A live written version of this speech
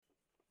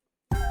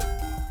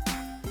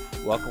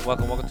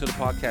Welcome to the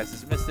podcast.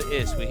 It's Mr.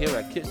 Ish. We're here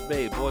at Kips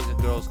Bay Boys and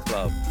Girls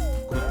Club,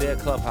 Kildare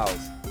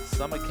Clubhouse,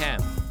 Summer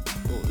Camp.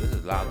 Oh, this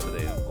is loud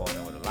today. I'm going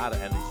in with a lot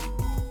of energy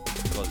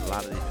because a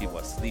lot of these people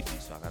are sleepy.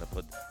 So if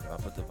I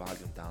put the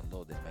volume down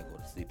low, they might go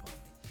to sleep on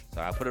me.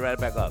 So I put it right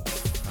back up.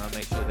 I'll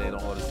make sure they don't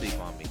go to sleep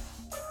on me.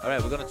 All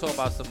right, we're gonna talk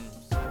about some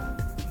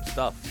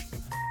stuff.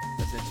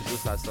 Let's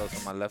introduce ourselves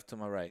from my left to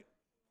my right.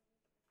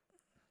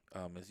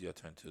 It's your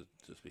turn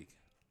to speak.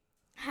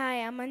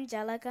 Hi, I'm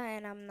Angelica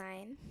and I'm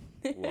 9.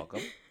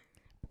 Welcome.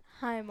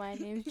 Hi, my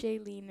name's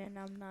Jaylene and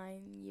I'm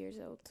 9 years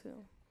old too.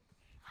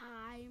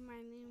 Hi, my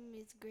name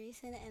is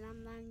Grayson and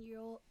I'm 9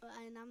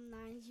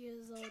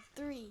 years old.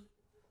 3.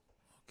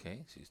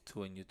 Okay, she's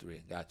 2 and you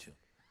 3. Got you.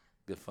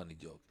 Good funny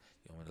joke.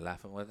 You want me to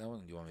laugh at that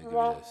one? Do you want me to give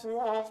you this?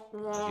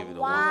 I'll give you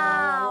the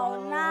Wow,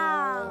 one.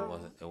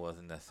 no. It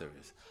wasn't that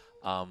serious.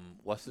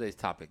 What's today's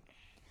topic?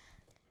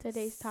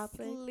 Today's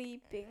topic.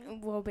 Sleeping.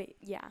 Well,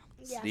 yeah.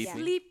 Yeah, Sleeping.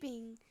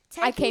 sleeping.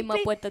 I came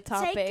up with the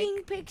topic.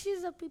 Taking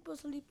pictures of people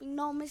sleeping.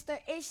 No, Mr.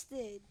 Ish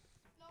did.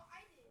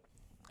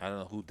 I don't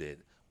know who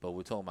did, but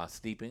we're talking about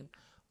sleeping.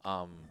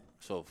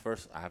 So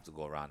first I have to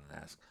go around and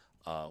ask,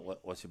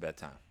 what's your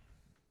bedtime?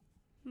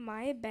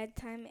 My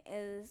bedtime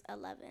is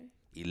 11.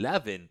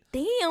 11.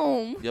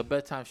 Damn. Your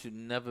bedtime should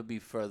never be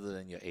further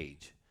than your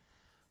age.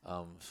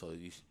 So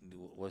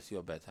what's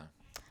your bedtime?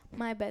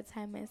 My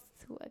bedtime is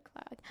 2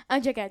 o'clock.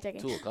 I'm joking.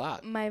 2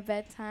 o'clock. My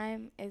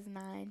bedtime is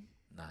 9,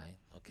 9.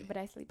 Okay. but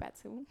I sleep at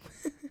 2.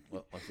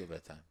 What's your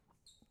bedtime?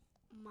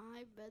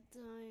 My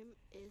bedtime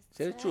is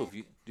Say the 10. truth.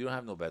 You don't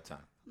have no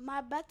bedtime.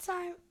 My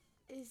bedtime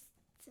is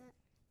 10.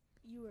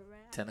 You were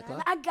right. 10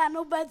 o'clock? I got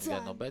no You bedtime.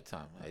 got no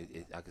bedtime.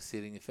 I can see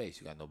it in your face.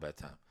 You got no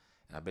bedtime.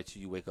 And I bet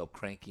you wake up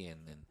cranky and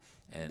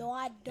No,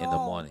 I don't. in the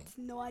morning.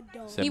 No, I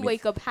don't. Send He me-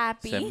 wake up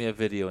happy. Send me a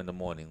video in the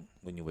morning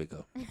when you wake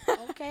up.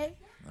 Okay.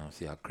 I'll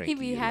see how cranky He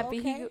be you happy.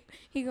 Okay.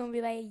 He gonna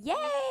be like,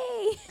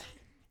 yay.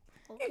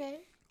 Okay.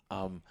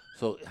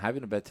 So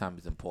having a bedtime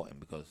is important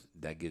because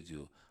that gives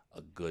you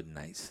a good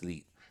night's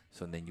sleep.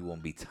 So then you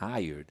won't be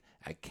tired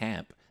at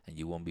camp and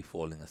you won't be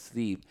falling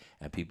asleep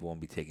and people won't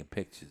be taking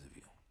pictures of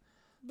you.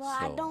 But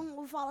I So-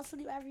 don't fall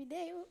asleep every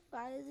day.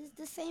 It's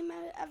the same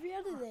every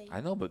other day.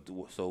 I know, but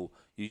so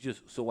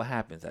what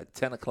happens at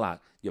 10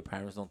 o'clock? Your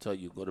parents don't tell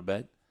you to go to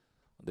bed?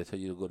 They tell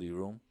you to go to your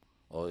room?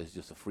 Or it's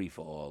just a free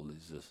for all?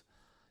 It's just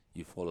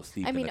you fall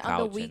asleep I in mean, the on the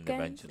couch and weekends?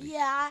 eventually.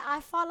 Yeah, I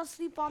fall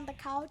asleep on the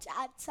couch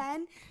at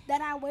 10.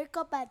 Then I wake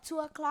up at 2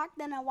 o'clock.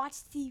 Then I watch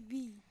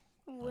TV.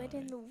 What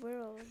in the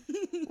world?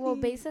 Well,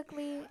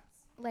 basically,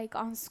 like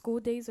on school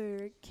days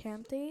or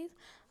camp days,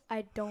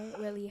 I don't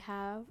really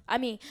have. I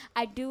mean,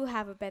 I do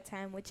have a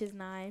bedtime, which is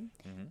 9,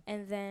 Mhm.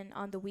 and then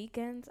on the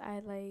weekends,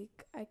 I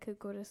could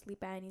go to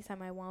sleep at any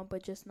time I want,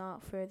 but just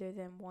not further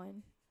than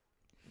 1.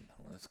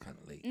 Well, that's kind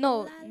of late. No,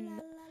 La, la,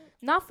 la.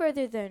 not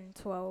further than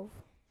 12.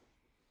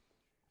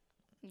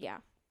 Yeah.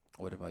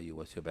 What about you?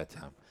 What's your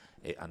bedtime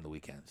on the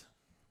weekends?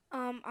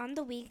 On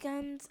the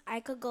weekends, I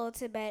could go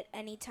to bed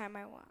anytime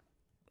I want.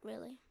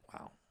 Really?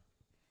 Wow.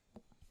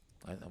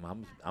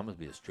 I must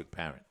be a strict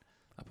parent.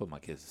 I put my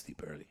kids to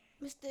sleep early.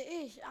 Mr.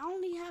 Ish, I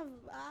only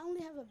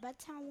have a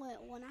bedtime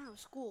when I have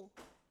school.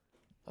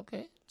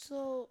 Okay.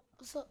 So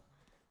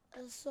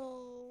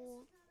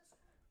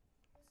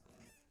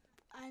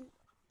I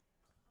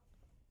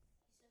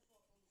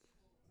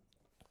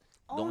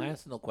Don't only-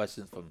 answer no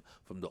questions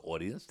from the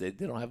audience. They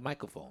don't have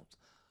microphones.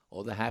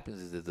 All that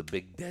happens is there's a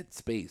big dead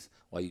space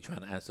while you're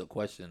trying to answer a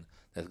question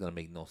that's going to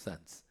make no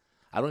sense.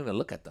 I don't even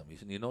look at them.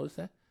 You notice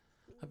that?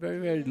 I very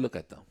rarely look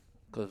at them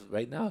because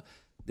right now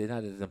they're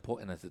not as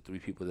important as the 3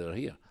 people that are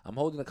here. I'm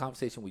holding a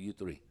conversation with you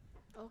 3.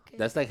 Okay.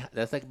 That's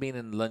like being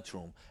in the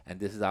lunchroom and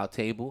this is our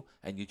table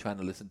and you're trying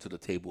to listen to the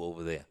table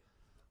over there.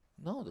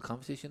 No, the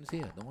conversation is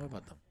here. Don't worry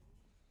about them.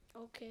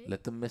 Okay.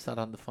 Let them miss out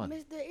on the fun.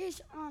 Mr.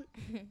 Ish,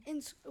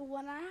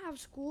 when I have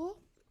school,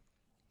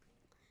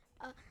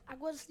 I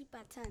go to sleep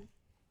at 10.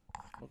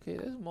 Okay,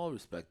 that's more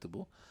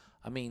respectable.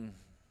 I mean,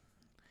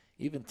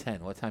 even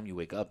 10. What time you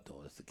wake up though?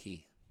 That's the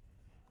key.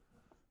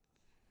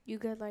 You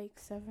get like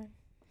 7.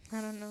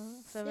 I don't know,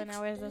 7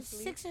 hours of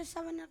sleep. 6 or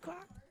 7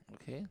 o'clock.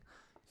 Okay,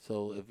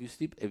 so if you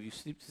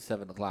sleep to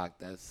 7 o'clock,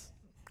 that's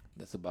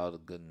about a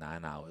good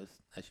 9 hours.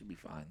 That should be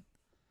fine.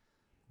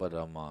 But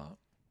on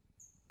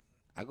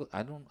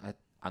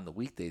the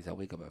weekdays I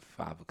wake up at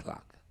 5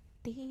 o'clock.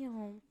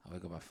 Damn. I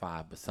wake up at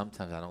 5, but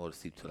sometimes I don't go to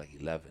sleep till like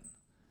 11.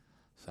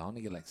 So I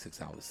only get like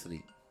 6 hours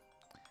sleep,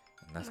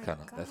 and that's kind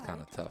of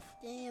tough.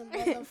 Damn,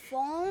 but the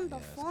phone, Yeah,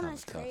 it's phone kinda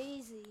is tough.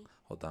 crazy.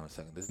 Hold on a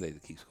second. This lady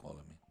keeps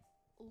calling me.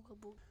 Ooga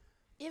booga.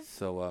 If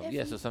So if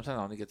yeah, you- so sometimes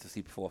I only get to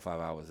sleep 4 or 5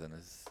 hours, and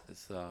it's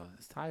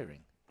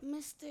tiring.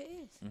 Mr.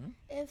 Ish, Mhm.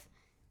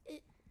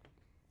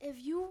 if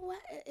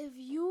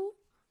you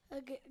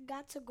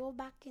got to go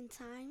back in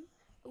time,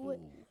 what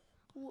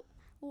Ooh.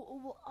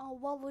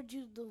 what would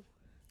you do?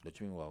 What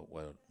you mean?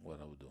 What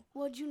I would do?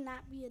 Would you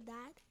not be a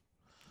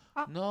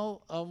dad?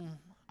 No,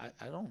 I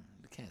don't.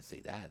 I can't say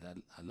that.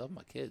 I love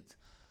my kids,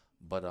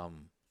 but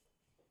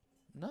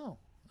no,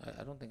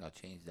 I don't think I'll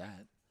change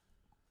that.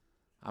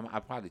 I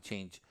probably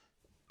change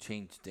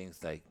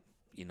things like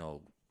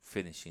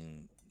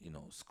finishing,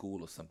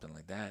 school or something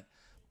like that.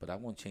 But I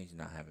won't change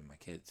not having my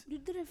kids. You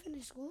didn't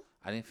finish school?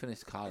 I didn't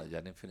finish college. I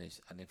didn't finish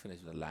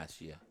the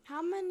last year.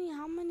 How many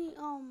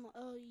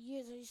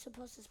years are you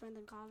supposed to spend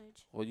in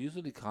college? Well,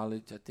 usually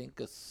college, I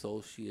think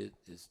associate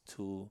is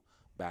 2,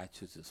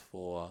 bachelor's is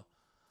 4,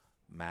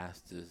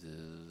 master's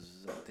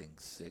is I think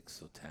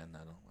 6 or 10.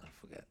 I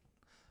forget.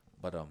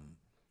 But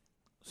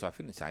so I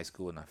finished high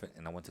school and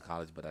I went to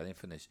college, but I didn't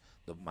finish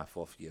my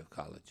 4th year of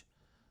college.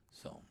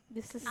 So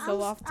This is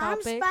so off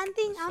topic.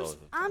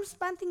 I'm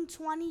spending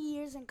 20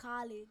 years in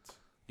college.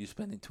 you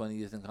spending 20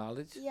 years in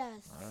college?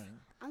 Yes. All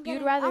right.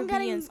 You'd rather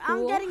be in I'm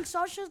school? getting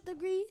social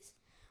degrees,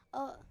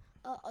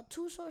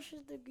 2 social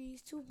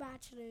degrees, 2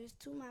 bachelors,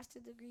 2 master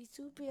degrees,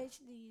 2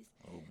 PhDs.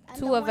 Oh, And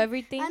Two then of when-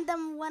 everything. And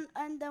then when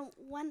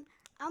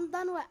I'm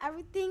done with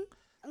everything,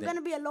 I'm Then-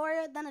 gonna be a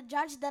lawyer, then a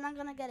judge, then I'm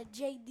gonna get a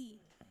JD.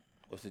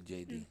 what's a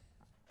JD?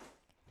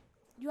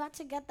 You have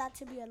to get that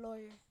to be a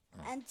lawyer,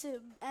 and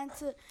to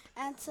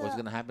What's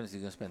gonna happen is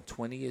you're gonna spend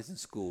 20 years in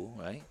school,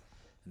 right?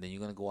 And then you're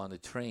gonna go on the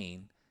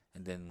train,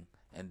 and then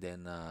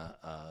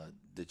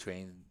the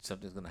train,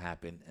 something's gonna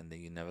happen, and then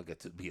you never get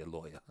to be a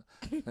lawyer.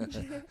 So There's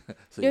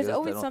you're gonna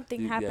always spend all-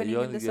 something you- yeah, happening you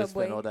in only the get to spend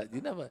subway. all that.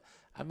 You never.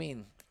 I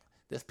mean,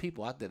 there's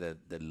people out there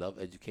that love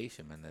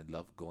education, man. That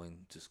love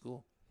going to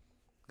school.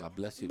 God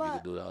bless you if you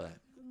But- can do all that.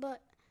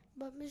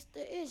 but Mr.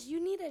 Ish, you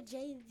need a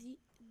JD.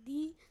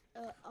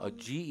 A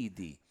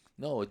GED.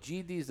 No, a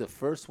GED is the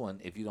first one.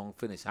 If you don't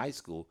finish high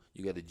school,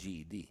 you get a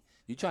GED.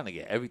 You're trying to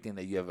get everything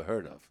that you ever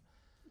heard of.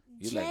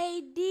 You're like,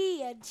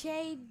 JD, a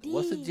JD.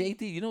 what's a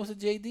JD? You know what's a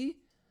JD?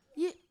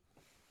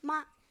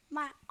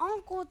 My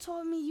uncle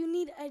told me you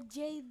need a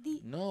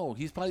JD. No,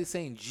 he's probably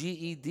saying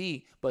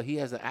GED, but he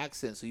has an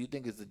accent, so you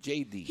think it's a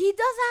JD. He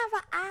doesn't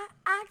have an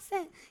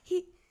accent.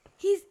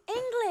 He's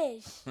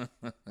English,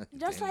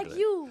 just like English.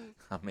 you.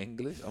 I'm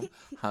English.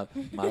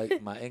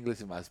 My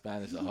English and my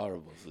Spanish are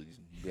horrible, so you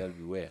better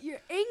beware.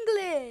 You're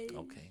English.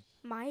 Okay.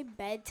 My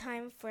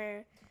bedtime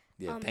for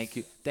Yeah. Um, Thank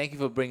you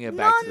for bringing it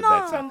back to the no.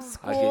 bedtime. From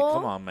Okay, school.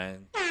 come on,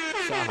 man.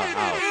 Shout her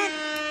out.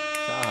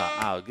 Shout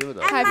her out. Give it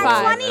a High give it a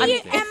five. round of I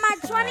mean- My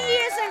 20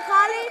 years in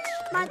college.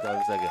 Hold on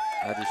a second.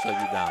 I have to shut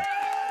you down.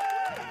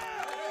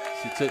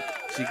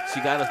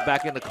 She got us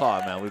back in the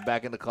car, man. We're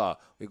back in the car.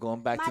 We're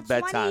going back My to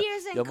 20 bedtime.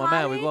 years in Yo, my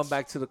man, we're going college,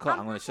 back to the car.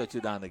 I'm gonna shut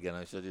you down again.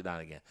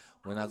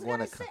 We're I not was going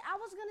gonna to. say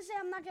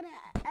I'm not gonna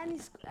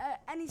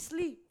any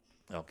sleep.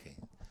 Okay.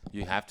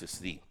 You have to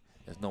sleep.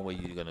 There's no way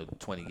you're gonna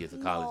 20 years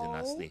of college and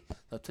not No. sleep.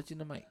 No, touching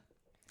the mic.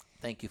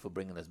 Thank you for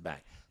bringing us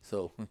back.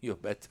 So your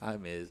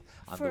bedtime is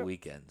on the For-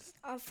 weekends.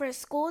 for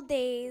school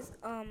days,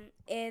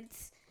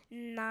 it's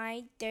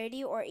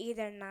 9:30 or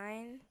either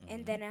 9,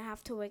 and then I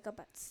have to wake up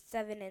at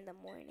 7 in the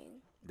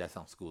morning. That's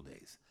on school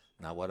days.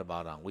 Now, what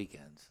about on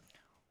weekends?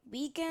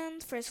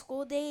 Weekends for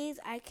school days,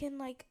 I can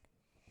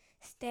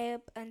stay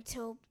up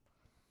until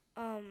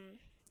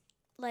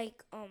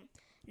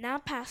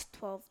not past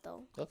 12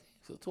 though. Okay,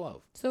 so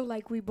 12. So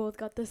like we both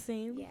got the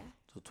same. Yeah.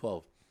 So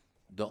 12.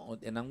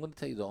 And I'm going to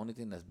tell you the only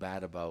thing that's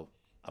bad about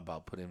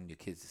putting your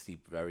kids to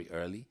sleep very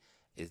early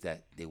is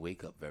that they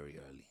wake up very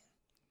early.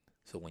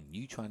 So when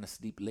you trying to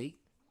sleep late,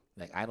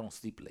 like I don't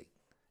sleep late,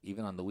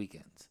 even on the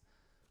weekends,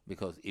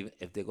 because even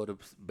if they go to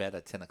bed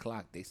at 10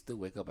 o'clock, they still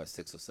wake up at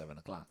 6 or 7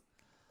 o'clock.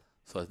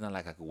 So it's not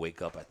like I could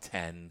wake up at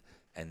 10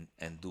 and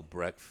do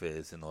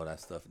breakfast and all that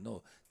stuff.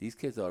 No, these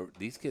kids are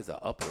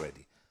up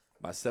already.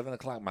 By 7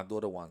 o'clock, my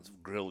daughter wants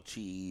grilled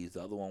cheese.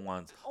 The other one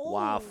wants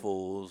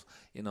waffles.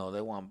 You know,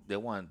 they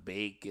want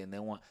bacon. They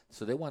want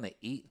to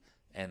eat.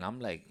 And I'm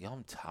like, yo,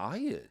 I'm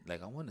tired.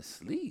 Like I want to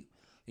sleep.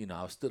 You know,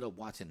 I stood up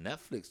watching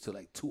Netflix till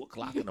like 2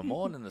 o'clock in the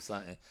morning or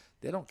something.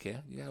 They don't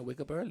care. You gotta wake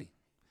up early.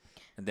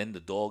 And then the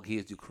dog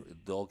hears you.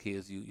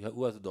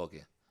 Who has a dog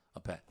here? A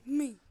pet.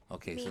 Me.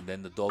 Okay, so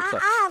then the dog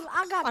starts.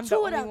 I got I'm the two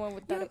of only them. one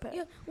without a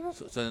pet.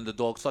 So then the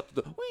dog starts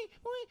to do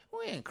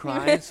wee and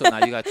crying. So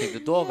now you gotta take the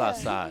dog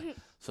outside.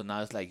 So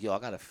now it's like, yo, I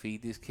gotta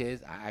feed these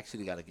kids. I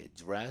actually gotta get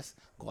dressed,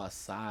 go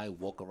outside,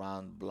 walk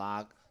around the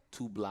block,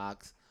 2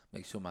 blocks,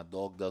 make sure my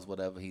dog does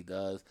whatever he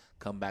does,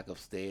 come back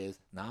upstairs.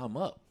 Now I'm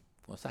up.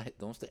 Once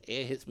the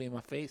air hits me in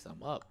my face,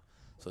 I'm up.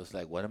 So it's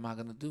like, what am I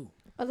gonna do?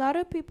 A lot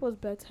of people's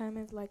bedtime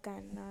is like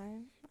at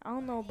 9. I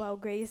don't know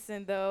about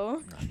Grayson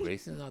though. Now,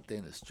 Grayson's out there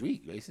in the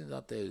street. Grayson's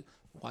out there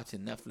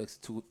watching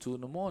Netflix 2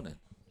 in the morning.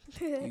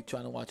 You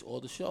trying to watch all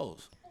the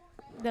shows.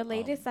 The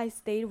latest I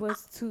stayed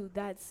was 2.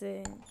 That's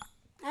it.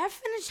 I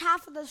finished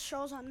half of the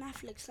shows on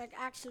Netflix. Like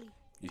actually.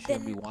 You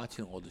shouldn't be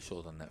watching all the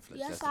shows on Netflix.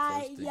 Yes, That's the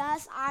first thing.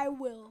 yes, I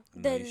will.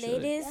 No, The you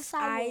shouldn't. latest Yes, I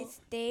I will.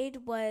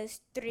 stayed was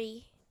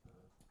 3.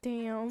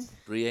 Damn.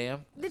 3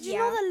 a.m. Did you Yeah.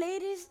 know the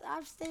latest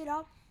I've stayed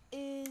up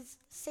is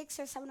 6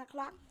 or 7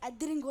 o'clock? I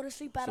didn't go to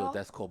sleep at So all.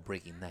 that's called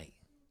breaking night.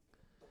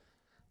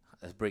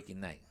 That's breaking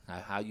night.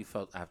 How you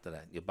felt after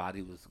that? Your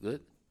body was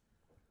good?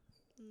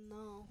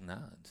 No. No,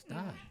 it's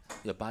not.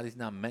 Your body's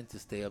not meant to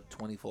stay up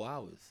 24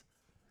 hours.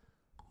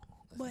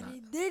 It's But not.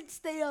 it did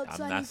stay up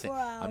 24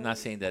 hours. I'm not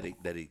saying that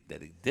it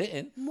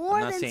didn't. More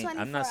I'm not than saying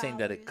I'm not 24 saying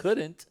that it hours.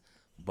 couldn't,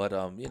 but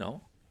you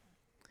know,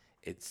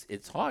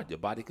 it's hard. You're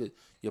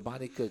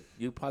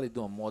probably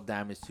doing more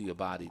damage to your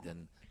body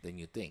than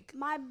you think.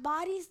 My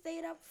body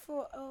stayed up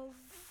for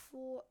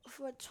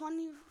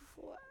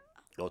 24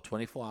 Oh,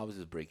 24 hours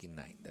is breaking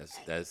night. That's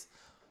let's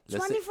say-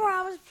 24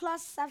 hours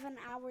plus 7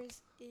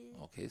 hours is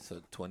Okay,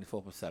 so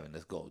 24 plus 7.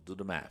 Let's go. Do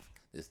the math.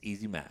 It's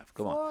easy math.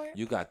 Come on. Four-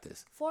 You got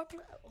this. 4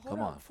 Come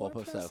on. 4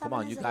 plus 7. Come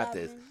on. You got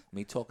this.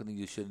 Me talking to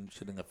you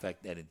shouldn't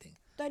affect anything.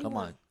 31. Come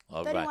on.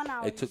 All 31 right.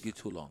 hours. It took you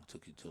too long. I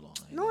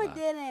ain't No, gonna it lie.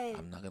 didn't.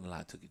 I'm not gonna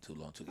lie. It took you too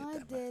long to get No,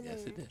 that it math. Yes,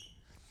 it didn't.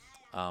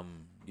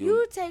 did.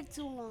 You take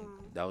too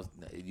long. That was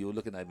you were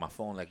looking at my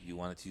phone like you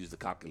wanted to use the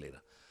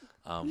calculator.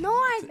 No,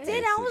 I it- didn't.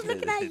 it- I was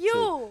looking at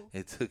you.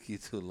 It took you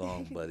too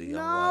long, buddy. I'm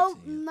No,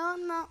 watching you.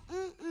 no.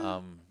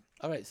 Mm-mm.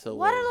 All right. So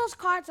What are those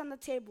cards on the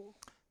table?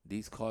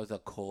 these cards are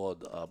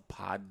called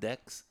pod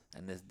decks,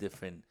 and there's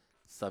different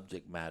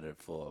subject matter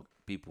for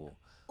people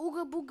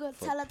Ooga booga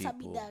for Teletubby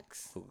people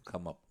decks. who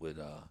come up with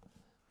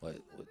with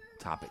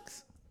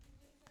topics.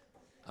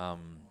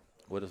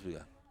 What else we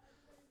got?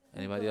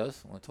 Anybody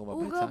else want to talk about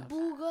Ooga bedtime?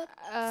 booga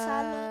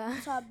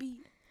Teletubby.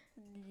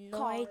 No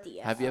Card.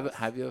 idea. Have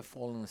you ever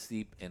fallen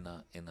asleep in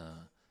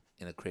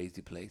a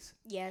crazy place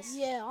Yes.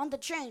 Yeah, on the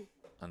train.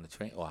 on the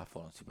train? Oh, I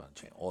fall asleep on the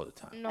train all the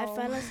time. No, I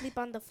fell asleep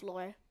on the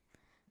floor.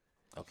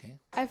 Okay,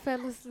 I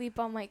fell asleep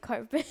on my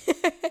carpet.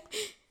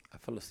 I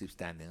fell asleep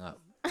standing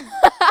up.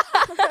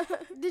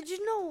 Did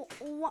you know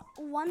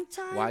one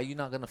time? Why are you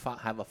not gonna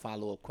have a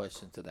follow-up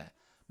question to that,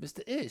 Mr.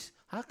 Ish?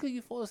 How could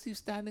you fall asleep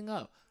standing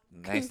up?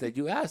 Nice that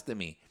you asked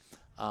me.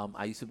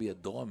 I used to be a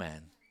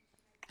doorman.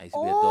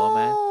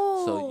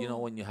 So you know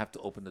when you have to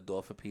open the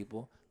door for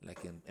people, like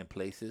in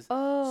places.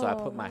 So I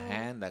put my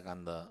hand like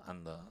on the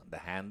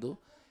handle,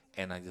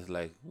 and I just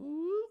like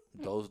whoop,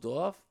 dozed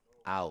off,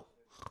 out,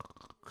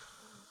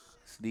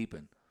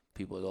 sleeping.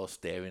 People were all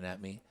staring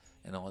at me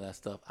and all that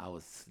stuff. I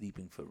was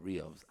sleeping for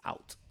real. I was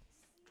out,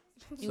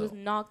 You was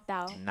knocked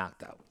out.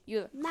 knocked out.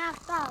 You.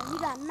 Knocked out. He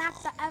got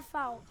knocked the F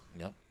out.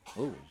 Yep.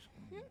 Ooh,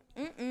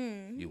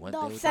 Mm-mm. you went The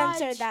there with Censor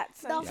that? fudge, that,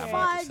 The censor Yeah, I'm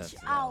gonna have to fudge censor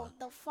that out. one.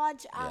 The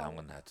fudge Yeah, out. I'm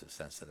gonna have to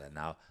censor that.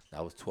 Now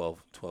that was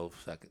 12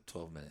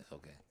 minutes.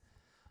 Okay,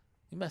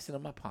 you messing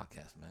up my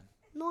podcast, man.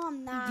 No,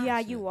 I'm not.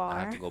 Yeah, So you I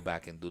have are. to go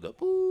back and do the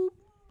boop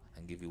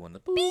and give you one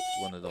of the boops,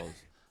 one of those.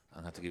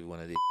 I have to give you one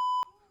of these.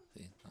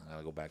 See, I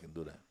gotta go back and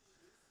do that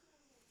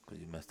because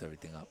you messed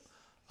everything up.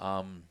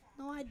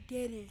 No, I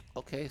didn't.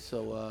 Okay,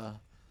 so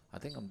I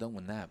think I'm done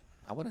with nap.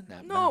 I want to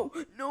nap No.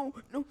 now.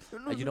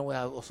 And you know where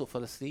I also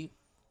fell asleep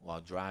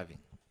while driving.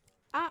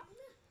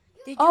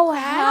 Did you Oh,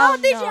 crash? hell How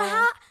did no.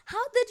 you?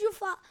 How did you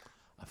fall?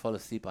 I fell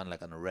asleep on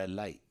a red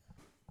light.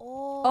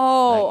 Oh.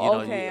 Oh, Like, you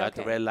know, okay. you at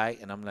the Okay. red light,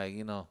 and I'm like,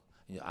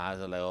 your eyes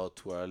are like all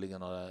twirling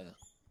and all that.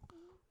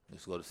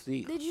 Just go to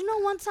sleep. Did you know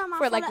one time I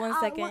For fell like a- 1 I-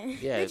 second.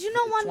 Yeah, Did it's you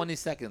know one? 20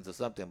 seconds or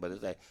something, but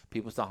it's like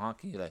people start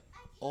honking. You're like,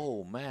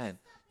 oh man,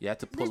 you have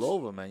to Did pull you-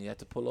 over, man. You have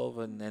to pull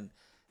over and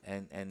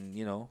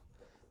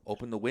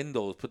open the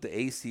windows, put the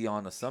AC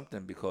on or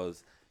something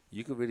because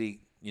you could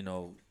really,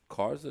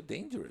 cars are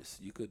dangerous.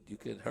 You could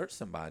hurt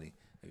somebody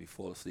if you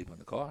fall asleep in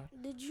the car.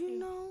 Did you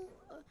know?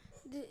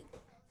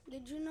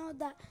 Did you know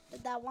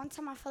that one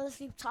time I fell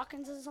asleep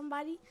talking to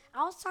somebody?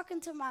 I was talking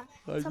to my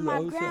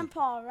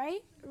grandpa,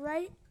 right?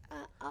 Right.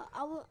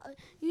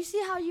 You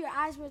see how your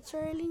eyes were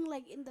twirling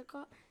like in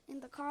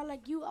the car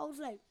like you. I was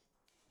like,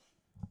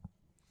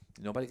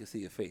 Nobody could see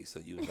your face, so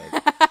you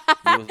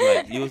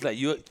was like,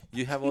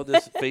 you have all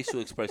this facial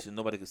expression.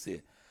 Nobody could see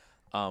it.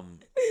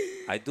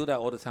 I do that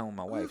all the time with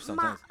my wife.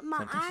 Sometimes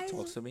my she eyes-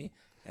 talks to me,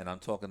 and I'm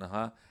talking to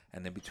her,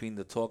 and then between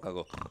the talk, I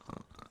go,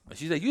 and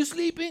she's like, "You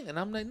sleeping?" And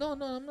I'm like, "No,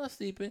 I'm not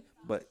sleeping."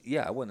 But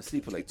yeah, I went to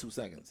sleep for like 2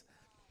 seconds,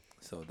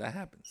 so that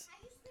happens.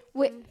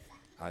 Wait,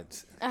 I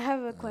I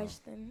have a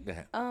question. go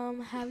ahead.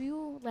 Have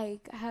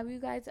you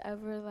guys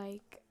ever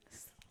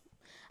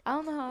I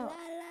don't know how,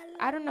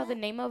 I don't know the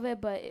name of it,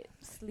 but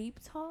sleep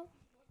talk?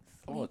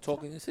 Oh, Sleep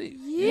talking in your sleep.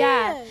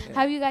 Yeah. Yeah.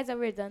 Have you guys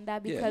ever done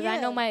that? Yeah. Because I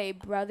know Yeah. my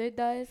brother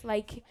does.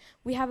 Like,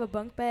 we have a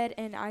bunk bed,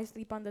 and I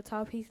sleep on the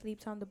top. He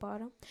sleeps on the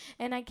bottom.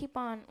 And I keep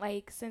on,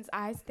 since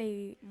I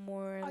stay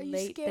more are you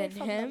late scared than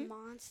from the him.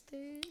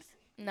 monsters?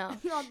 No.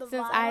 Or the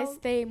Since I wild?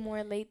 stay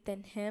more late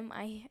than him,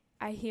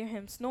 I hear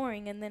him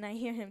snoring, and then I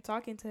hear him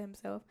talking to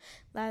himself.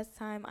 Last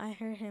time I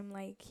heard him,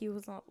 he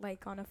was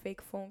on a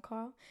fake phone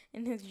call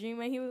in his dream,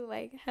 and he was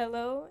like,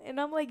 hello? And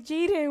I'm like,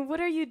 Jaden,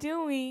 what are you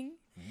doing?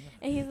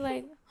 And he's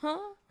like, huh?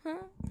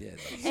 Yeah,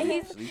 And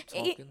he's sleep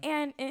talking.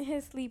 and in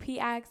his sleep he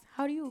asks,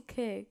 "How do you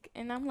kick?"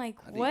 And I'm like,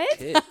 How do you "What?"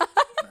 kick?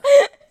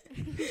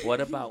 What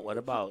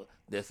about?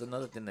 There's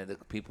another thing that the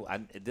people.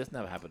 This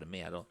never happened to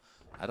me. I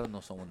don't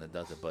know someone that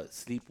does it, but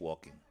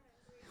sleepwalking.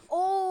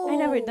 Oh, I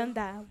never done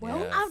that. What?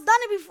 Yeah. I've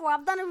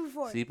done it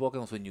before.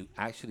 Sleepwalking is when you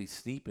actually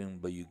sleeping,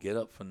 but you get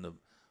up from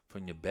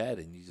your bed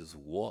and you just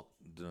walk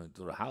through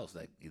the house,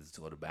 like either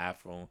to go to the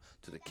bathroom,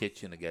 to the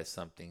kitchen to get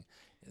something.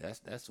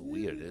 That's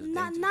weird. It's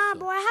dangerous. Nah, So-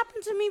 but what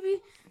happened to me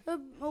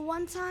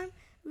one time?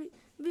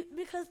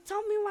 Because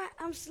tell me why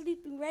I'm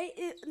sleeping, right?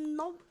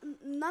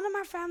 None of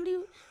my family,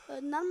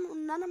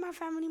 none of my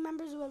family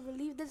members will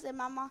believe this if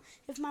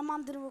my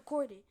mom didn't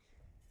record it.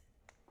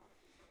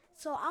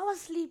 So I was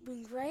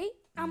sleeping, right?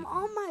 I'm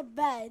on my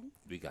bed,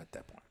 We got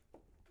that point.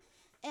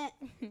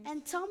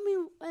 and tell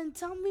me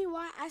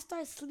why I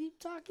start sleep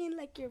talking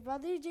like your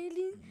brother,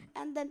 Jaylene,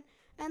 and then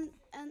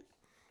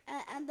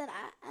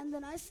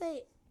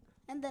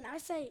I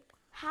say,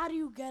 how do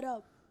you get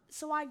up?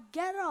 So I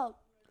get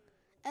up,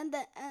 and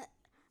then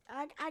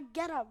I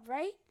get up,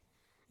 right?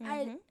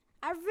 I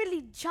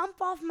really jump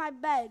off my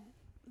bed,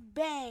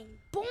 bang,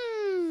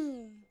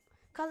 boom,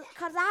 cause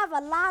I have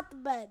a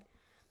loft bed.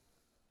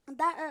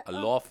 A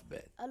loft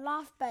bed. A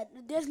loft bed.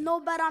 There's no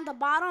bed on the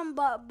bottom,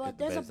 but The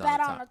there's a bed's on bed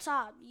the on the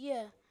top.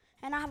 Yeah,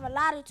 and I have a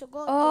ladder to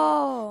go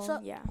Oh, through.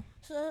 yeah.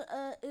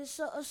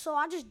 So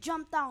I just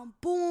jumped down,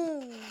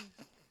 boom,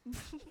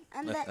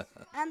 and then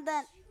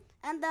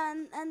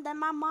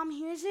my mom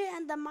hears it,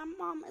 and then my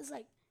mom is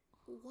like,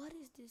 "What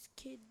is this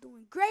kid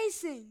doing,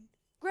 Grayson?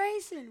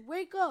 Grayson,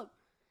 wake up!"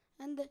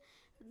 And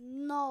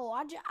no,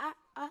 I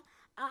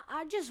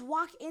just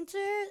walk into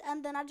it,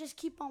 and then I just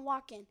keep on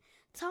walking.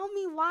 Tell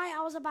me why I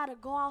was about to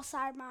go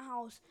outside my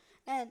house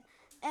and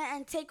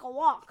take a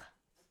walk.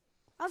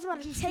 I was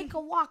about to take a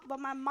walk, but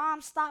my mom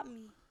stopped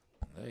me.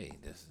 Hey,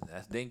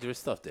 that's dangerous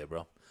stuff there,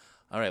 bro.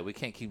 All right, we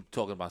can't keep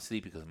talking about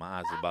sleep because my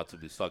eyes are about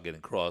to start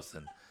getting crossed,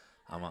 and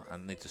I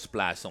need to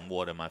splash some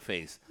water in my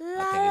face. I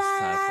think it's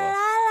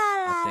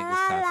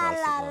time for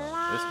us to go.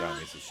 This guy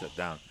needs to shut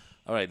down.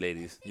 All right,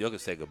 ladies, you can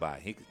say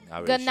goodbye.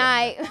 Good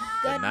night.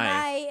 Good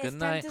night. It's Good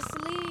night. time to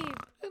sleep.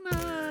 Good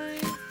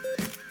night.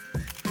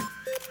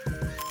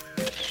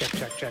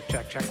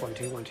 Check. 1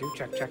 2 1 2.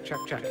 Check.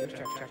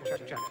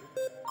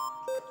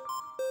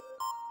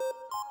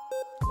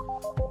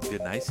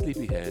 Good night,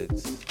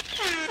 sleepyheads.